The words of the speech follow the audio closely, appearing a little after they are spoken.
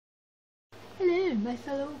my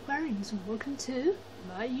fellow Aquarians, and welcome to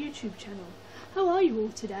my YouTube channel. How are you all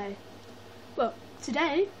today? Well,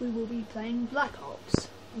 today we will be playing Black Ops.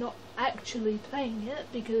 Not actually playing it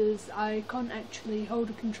because I can't actually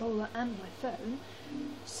hold a controller and my phone.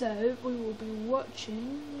 So we will be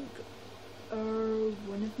watching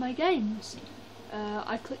one of my games.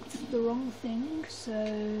 I clicked the wrong thing, so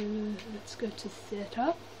let's go to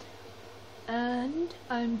theatre. And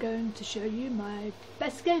I'm going to show you my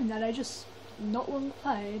best game that I just not long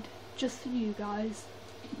played, just for you guys.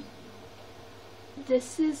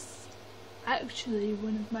 This is actually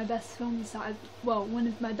one of my best films that one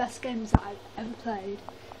of my best games that I've ever played.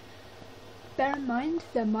 Bear in mind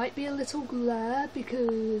there might be a little glare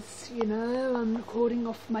because, you know, I'm recording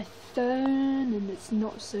off my phone and it's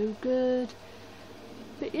not so good.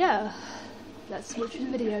 But yeah, let's watch the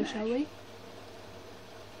video, shall we?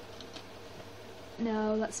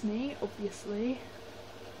 Now that's me, obviously.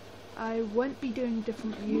 I won't be doing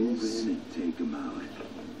different views. Take 'em out.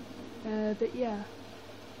 But yeah.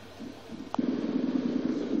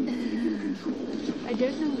 I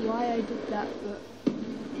don't know why I did that, but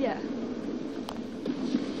yeah.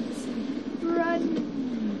 Run!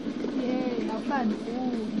 Yay, how fun.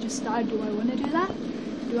 Ooh, he just died. Do I want to do that?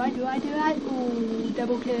 Do I? Ooh,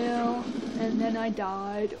 double kill. And then I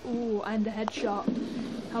died. Ooh, and a headshot.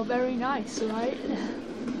 How very nice, right?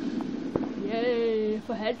 Yay,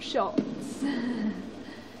 for headshots.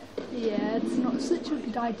 Yeah, it's not such a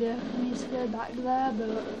good idea for me to go back there,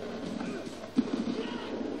 but...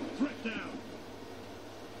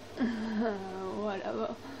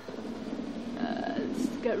 whatever. Let's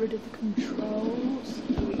get rid of the controls.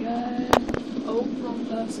 There we go. Oh, wrong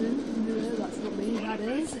person. No, that's not me, that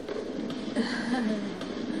is.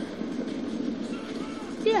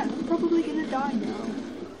 Yeah, I'm probably gonna die now.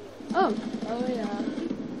 Oh yeah.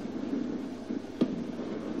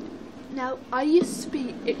 Now, I used to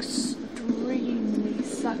be extremely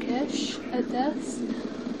suckish at this,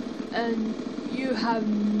 and you have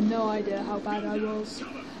no idea how bad I was.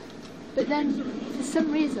 But then, for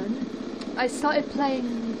some reason, I started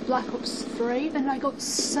playing Black Ops 3 and I got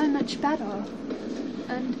so much better.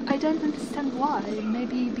 And I don't understand why.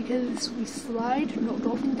 Maybe because we slide, not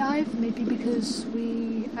dolphin dive. Maybe because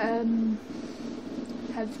we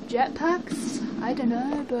have jetpacks. I don't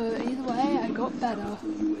know, but either way, I got better.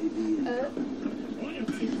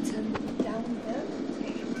 Let's turn it down a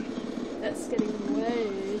bit. That's getting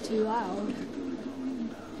way too loud.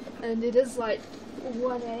 And it is like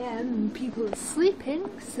 1 AM and people are sleeping,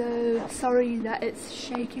 so sorry that it's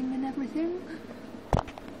shaking and everything.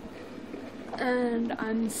 And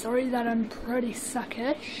I'm sorry that I'm pretty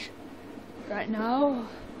suckish right now.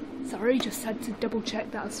 Sorry, just had to double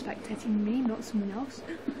check that I was spectating me, not someone else.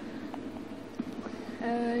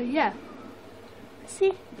 Yeah.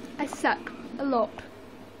 See, I suck a lot.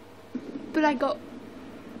 But I got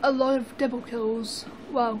a lot of double kills.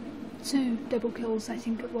 Well, 2 double kills I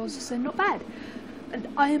think it was, so not bad. And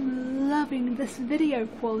I am loving this video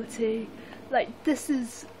quality. Like, this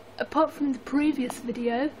is, apart from the previous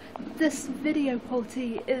video, this video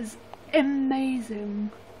quality is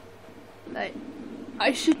amazing. Like,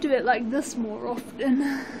 I should do it like this more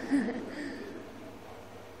often.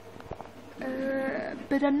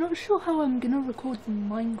 But I'm not sure how I'm gonna record the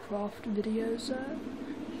Minecraft videos.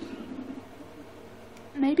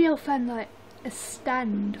 Maybe I'll find like a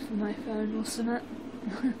stand for my phone or something.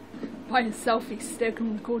 Buy a selfie stick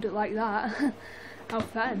and record it like that. How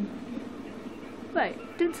fun. Wait,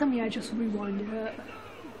 don't tell me I just rewinded it.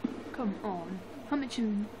 Come on. How much of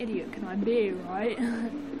an idiot can I be, right?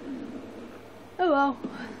 Oh well.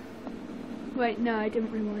 Wait, no, I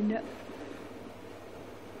didn't rewind it.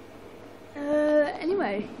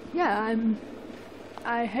 Anyway, yeah,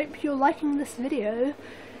 I hope you're liking this video.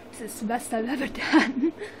 It's the best I've ever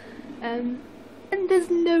done. And there's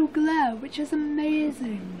no glare, which is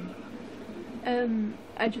amazing.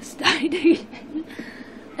 I just died again.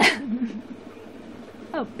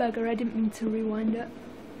 Oh bugger, I didn't mean to rewind it.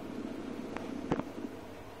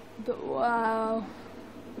 But wow.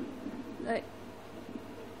 Like,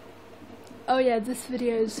 oh yeah, this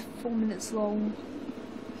video is 4 minutes long.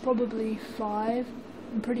 Probably 5.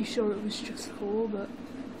 I'm pretty sure it was just 4, but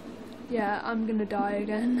yeah, I'm gonna die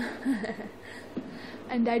again.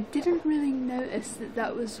 And I didn't really notice that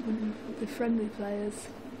that was one of the friendly players.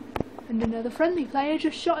 And another friendly player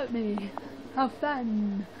just shot at me. How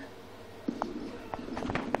fun.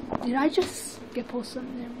 Did I just skip or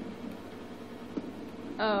something?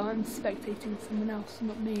 Oh, I'm spectating someone else,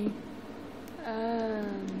 not me.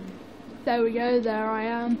 There we go, there I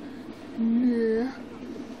am.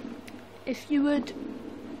 If you would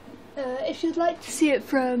If you'd like to see it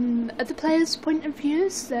from other players' point of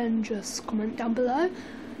views, then just comment down below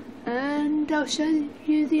and I'll show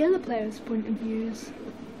you the other players' point of views.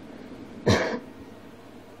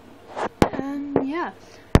 Yeah,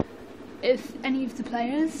 if any of the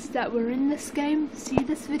players that were in this game see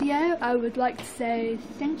this video, I would like to say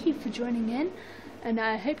thank you for joining in, and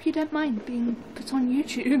I hope you don't mind being put on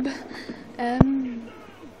YouTube. And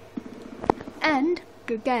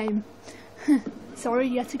good game. Sorry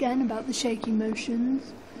yet again about the shaky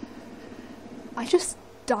motions. I just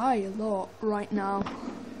die a lot right now.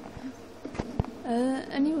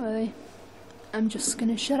 Anyway, I'm just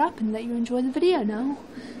gonna shut up and let you enjoy the video now.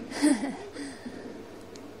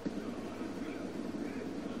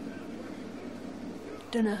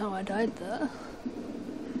 Don't know how I died there.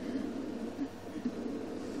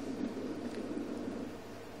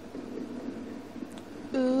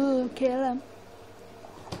 Ooh, kill him.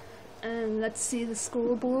 And let's see the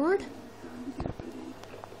scoreboard.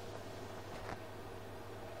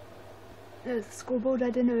 The scoreboard, I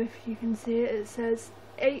don't know if you can see it, it says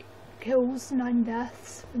 8 kills, 9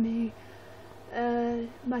 deaths for me.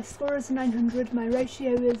 My score is 900, my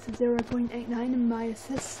ratio is 0.89 and my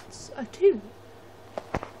assists are 2.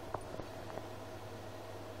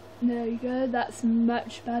 There you go, that's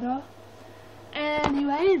much better.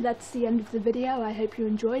 Anyway, that's the end of the video. I hope you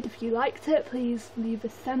enjoyed. If you liked it, please leave a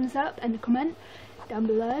thumbs up and a comment down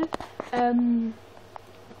below.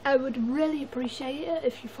 I would really appreciate it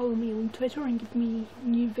if you follow me on Twitter and give me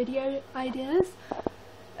new video ideas.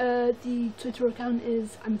 The Twitter account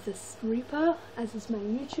is Amethyst Reaper, as is my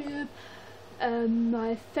YouTube.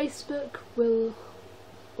 My Facebook will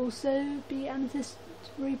also be Amethyst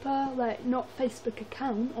Reaper, like not Facebook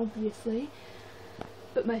account obviously,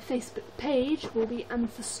 but my Facebook page will be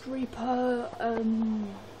Amethyst Reaper. And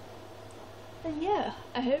yeah,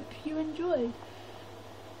 I hope you enjoyed.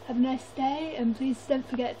 Have a nice day, and please don't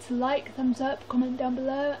forget to like, thumbs up, comment down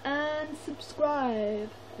below and subscribe.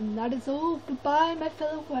 And that is all. Goodbye my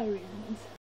fellow Aquarians.